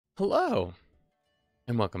Hello,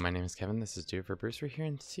 and welcome. My name is Kevin. This is Do for Bruce. We're here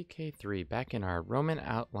in CK3, back in our Roman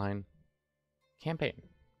Outline campaign.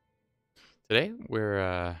 Today,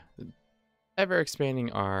 we're ever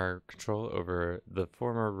expanding our control over the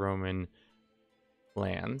former Roman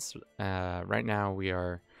lands. Right now, we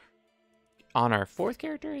are on our fourth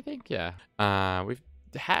character, I think. Yeah. We've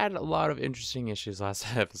had a lot of interesting issues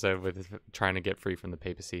last episode with trying to get free from the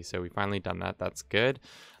papacy, so we finally done that. That's good.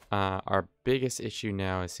 Our biggest issue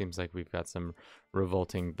now, it seems like we've got some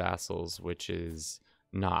revolting vassals, which is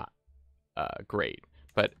not great.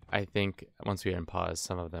 But I think once we unpause,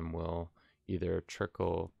 some of them will either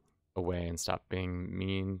trickle away and stop being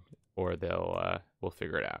mean, or we'll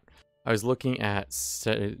figure it out. I was looking at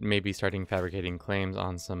maybe starting fabricating claims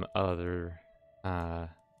on some other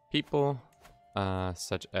people,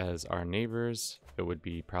 such as our neighbors. It would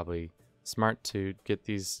be probably smart to get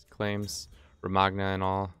these claims, Romagna and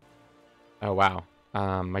all. Oh wow,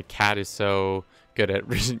 my cat is so good at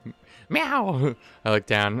meow. I look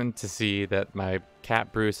down to see that my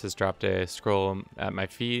cat Bruce has dropped a scroll at my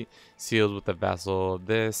feet, sealed with the vassal of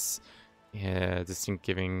this. Yeah, distinct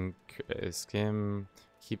giving skim.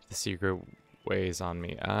 Keep the secret ways on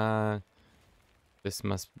me. This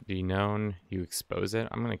must be known. You expose it.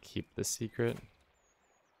 I'm gonna keep this secret.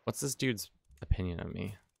 What's this dude's opinion of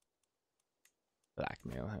me?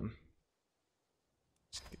 Blackmail him.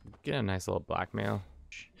 Get a nice little blackmail.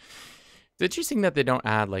 It's interesting that they don't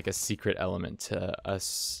add like a secret element to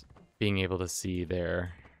us being able to see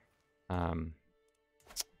their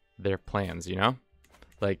plans, you know?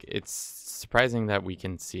 Like, it's surprising that we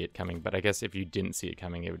can see it coming, but I guess if you didn't see it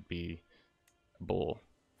coming, it would be bull.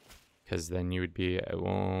 Because then you would be, it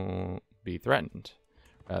won't be threatened.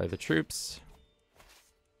 Rally the troops.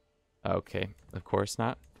 Okay, of course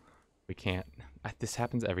not. We can't. This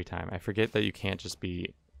happens every time. I forget that you can't just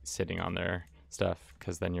be sitting on their stuff,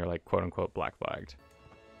 because then you're like quote unquote black flagged.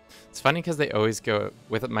 It's funny because they always go,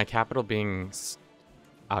 with my capital being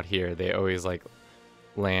out here, they always like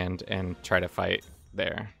land and try to fight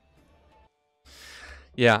there.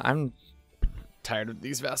 Yeah, I'm tired of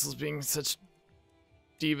these vassals being such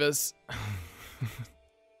divas.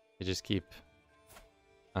 They just keep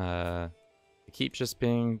just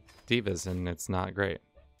being divas, and it's not great.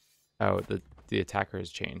 Oh, the attacker has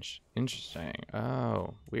changed. Interesting.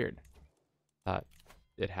 Oh, weird. Thought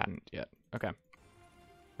it hadn't yet. Okay.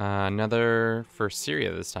 Another for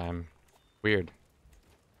Syria this time. Weird.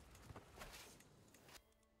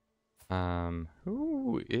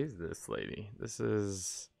 Who is this lady? This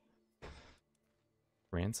is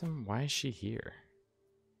Ransom? Why is she here?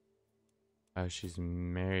 Oh, she's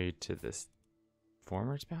married to this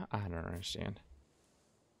former spouse? I don't understand.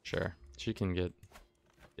 Sure. She can get,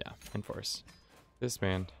 yeah, enforce.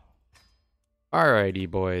 Disband. Alrighty,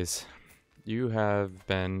 boys. You have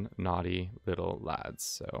been naughty little lads,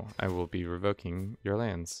 so I will be revoking your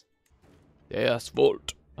lands. Yes,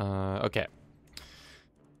 vote. Okay.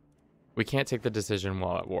 We can't take the decision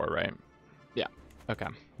while at war, right? Yeah. Okay.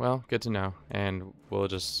 Well, good to know. And we'll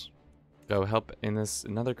just go help in this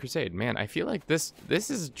another crusade. Man, I feel like this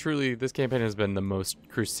is truly, this campaign has been the most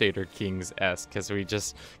Crusader Kings-esque, because we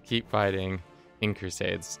just keep fighting in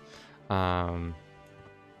crusades.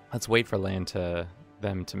 Let's wait for them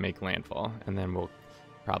to make landfall, and then we'll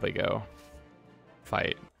probably go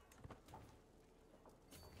fight.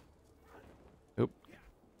 Oop.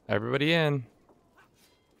 Everybody in.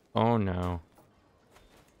 Oh no.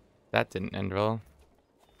 That didn't end well.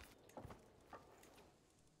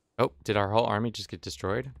 Oh, did our whole army just get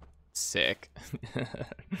destroyed? Sick.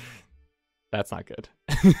 That's not good.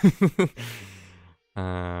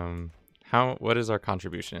 What is our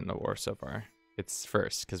contribution in the war so far? It's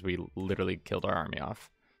first, because we literally killed our army off.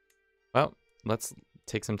 Well, let's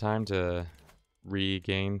take some time to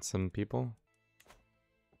regain some people.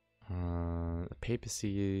 The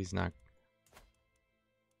papacy is not...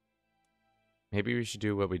 Maybe we should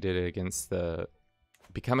do what we did against the...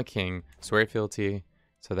 Become a king, swear fealty,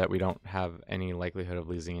 so that we don't have any likelihood of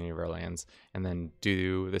losing any of our lands, and then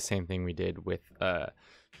do the same thing we did with the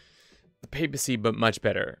papacy, but much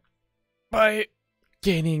better, by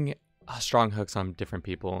gaining strong hooks on different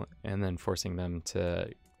people and then forcing them to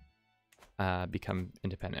become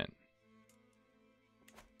independent.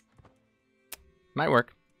 Might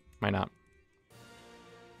work, might not.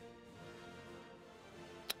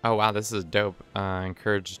 Oh wow, this is dope.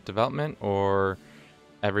 Encourage development or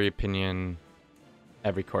every opinion,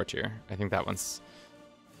 every courtier. I think that one's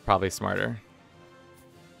probably smarter.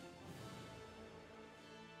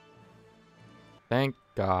 Thank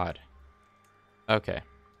God. Okay.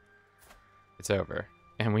 It's over.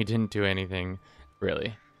 And we didn't do anything,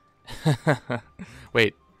 really.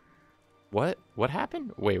 Wait, What? What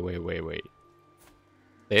happened? Wait.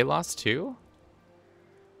 They lost too?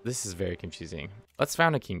 This is very confusing. Let's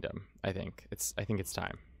found a kingdom, I think. I think it's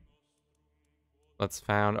time. Let's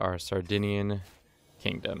found our Sardinian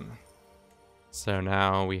kingdom. So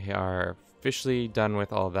now we are officially done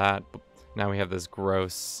with all that. Now we have this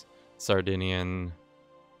gross Sardinian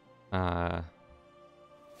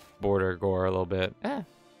border gore a little bit.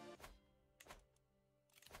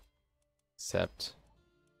 Except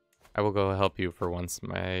I will go help you for once,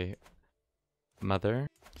 my mother.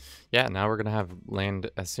 Yeah, now we're gonna have land.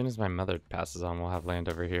 As soon as my mother passes on, we'll have land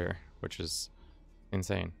over here, which is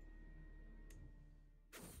insane.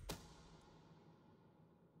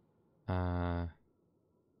 Get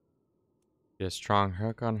a strong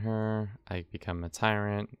hook on her. I become a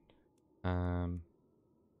tyrant.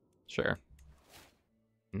 Sure.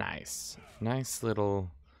 Nice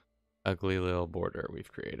little ugly little border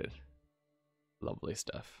we've created. Lovely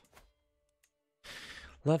stuff.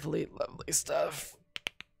 Lovely stuff.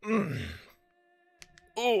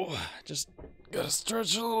 Oh, just gotta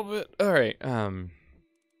stretch a little bit. All right.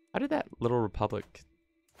 How did that little republic?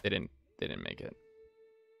 They didn't make it,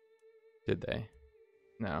 did they?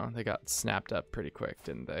 No, they got snapped up pretty quick,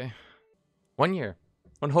 didn't they? 1 year,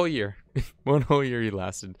 1 whole year, 1 whole year he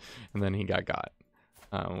lasted, and then he got,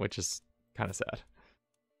 which is kind of sad.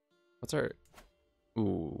 What's our?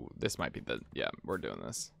 Ooh, this might be the. Yeah, we're doing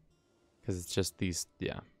this because it's just these.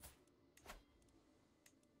 Yeah.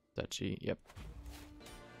 Duchy, yep.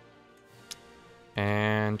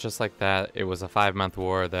 And just like that, it was a 5-month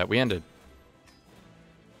war that we ended.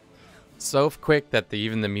 So quick that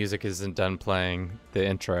even the music isn't done playing the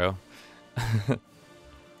intro.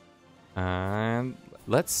 And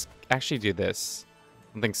let's actually do this.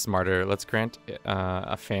 Something smarter. Let's grant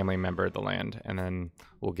a family member the land, and then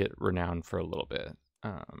we'll get renowned for a little bit.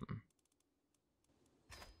 And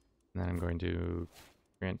then I'm going to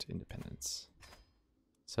grant independence,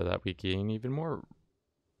 so that we gain even more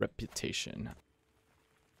reputation.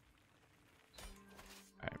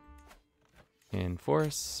 Alright.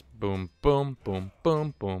 Enforce. Boom, boom, boom,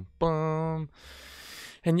 boom, boom, boom.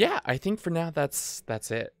 And yeah, I think for now that's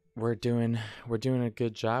it. We're doing a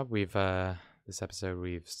good job. We've this episode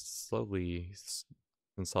we've slowly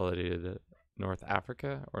consolidated North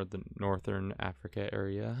Africa, or the Northern Africa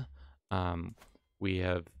area. We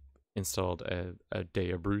have installed a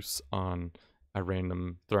Dea Bruce on a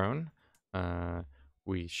random throne.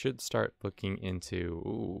 We should start looking into.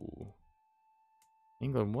 Ooh,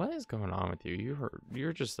 England, what is going on with you?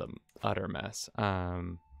 You're just an utter mess.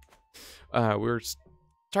 We're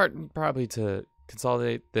starting probably to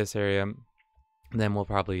consolidate this area. Then we'll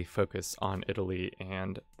probably focus on Italy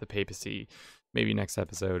and the papacy maybe next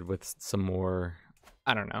episode with some more.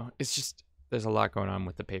 I don't know. It's just there's a lot going on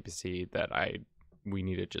with the papacy that we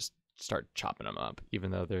need to just start chopping them up,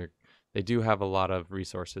 even though they do have a lot of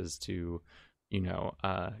resources to,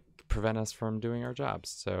 prevent us from doing our jobs.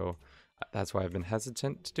 So that's why I've been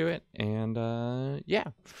hesitant to do it. And yeah.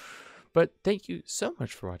 But thank you so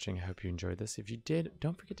much for watching. I hope you enjoyed this. If you did,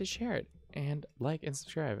 don't forget to share it and like and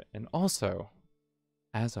subscribe. And also,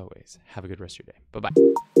 as always, have a good rest of your day. Bye-bye.